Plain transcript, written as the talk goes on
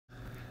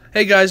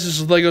Hey guys, this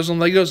is Legos on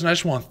Legos, and I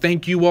just want to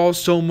thank you all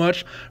so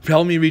much for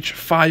helping me reach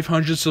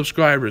 500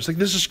 subscribers. Like,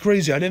 this is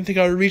crazy. I didn't think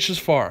I would reach this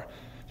far.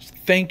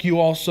 Thank you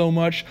all so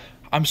much.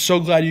 I'm so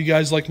glad you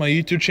guys like my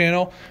YouTube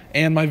channel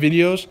and my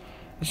videos.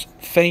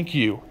 Thank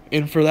you.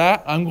 And for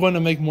that, I'm going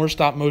to make more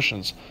stop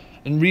motions.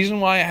 And the reason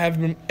why I have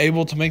been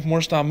able to make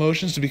more stop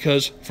motions is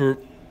because for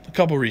a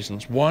couple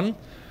reasons. One,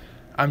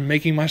 I'm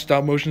making my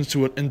stop motions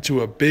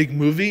into a big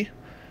movie.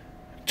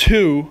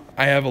 Two,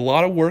 I have a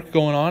lot of work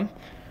going on.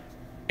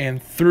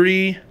 And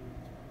three,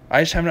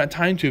 I just haven't had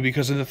time to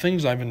because of the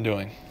things I've been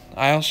doing.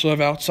 I also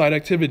have outside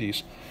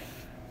activities.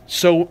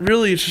 So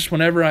really, it's just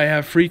whenever I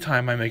have free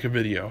time, I make a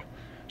video.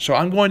 So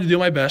I'm going to do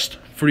my best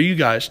for you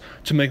guys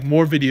to make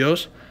more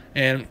videos.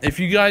 And if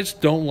you guys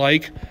don't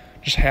like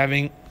just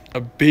having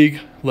a big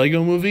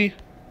Lego movie,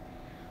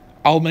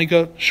 I'll make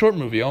a short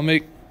movie. I'll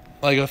make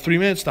like a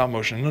 3-minute stop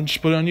motion and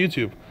just put it on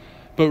YouTube.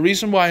 But the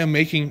reason why I'm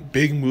making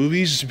big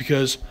movies is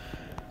because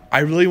I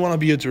really want to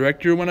be a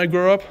director when I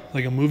grow up,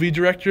 like a movie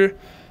director.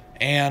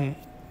 And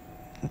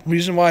the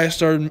reason why I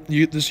started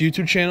this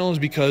YouTube channel is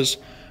because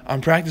I'm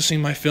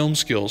practicing my film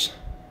skills.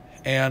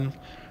 And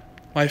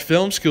my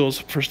film skills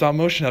for stop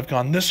motion have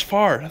gone this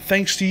far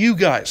thanks to you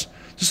guys.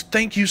 Just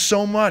thank you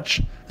so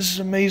much. This is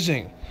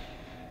amazing.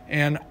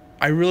 And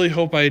I really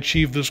hope I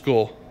achieve this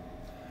goal.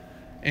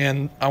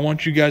 And I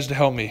want you guys to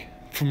help me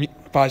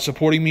by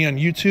supporting me on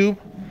YouTube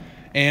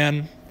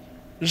and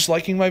just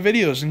liking my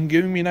videos and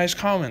giving me nice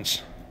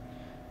comments.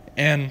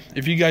 And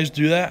if you guys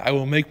do that, I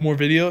will make more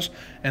videos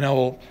and I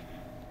will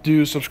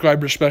do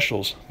subscriber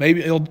specials.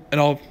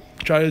 I'll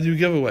try to do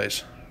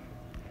giveaways.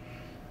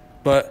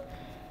 But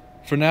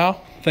for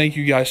now, thank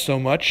you guys so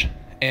much.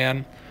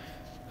 And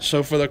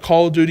so for the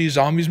Call of Duty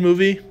Zombies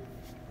movie,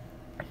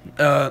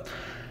 I'm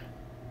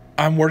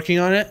working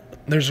on it.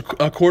 There's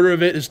a quarter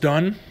of it is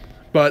done,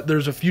 but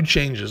there's a few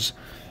changes.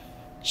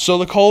 So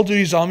the Call of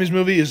Duty Zombies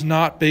movie is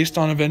not based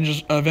on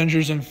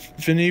Avengers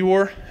Infinity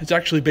War. It's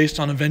actually based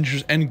on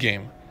Avengers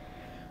Endgame.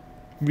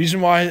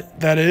 Reason why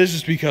that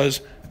is because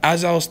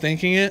as I was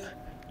thinking it,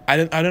 I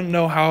didn't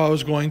know how I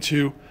was going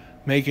to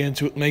make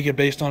it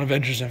based on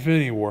Avengers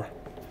Infinity War.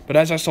 But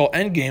as I saw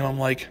Endgame, I'm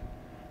like,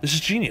 this is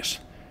genius.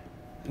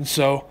 And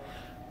so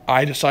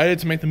I decided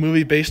to make the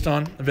movie based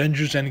on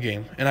Avengers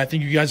Endgame, and I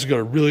think you guys are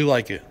going to really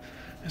like it.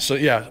 So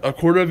yeah, a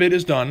quarter of it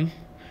is done,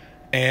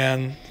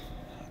 and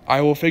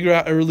I will figure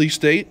out a release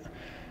date.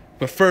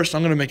 But first,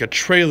 I'm going to make a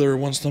trailer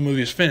once the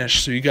movie is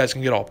finished so you guys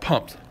can get all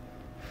pumped.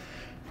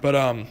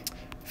 But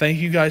thank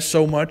you guys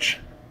so much.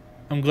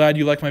 I'm glad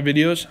you like my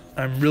videos.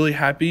 I'm really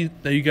happy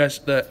that you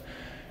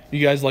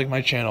guys like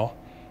my channel.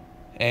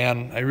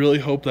 And I really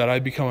hope that I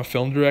become a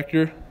film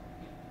director.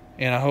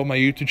 And I hope my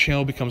YouTube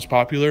channel becomes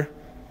popular.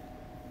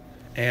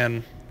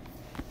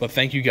 But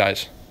thank you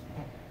guys.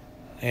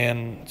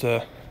 And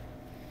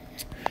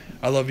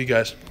I love you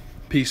guys.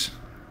 Peace.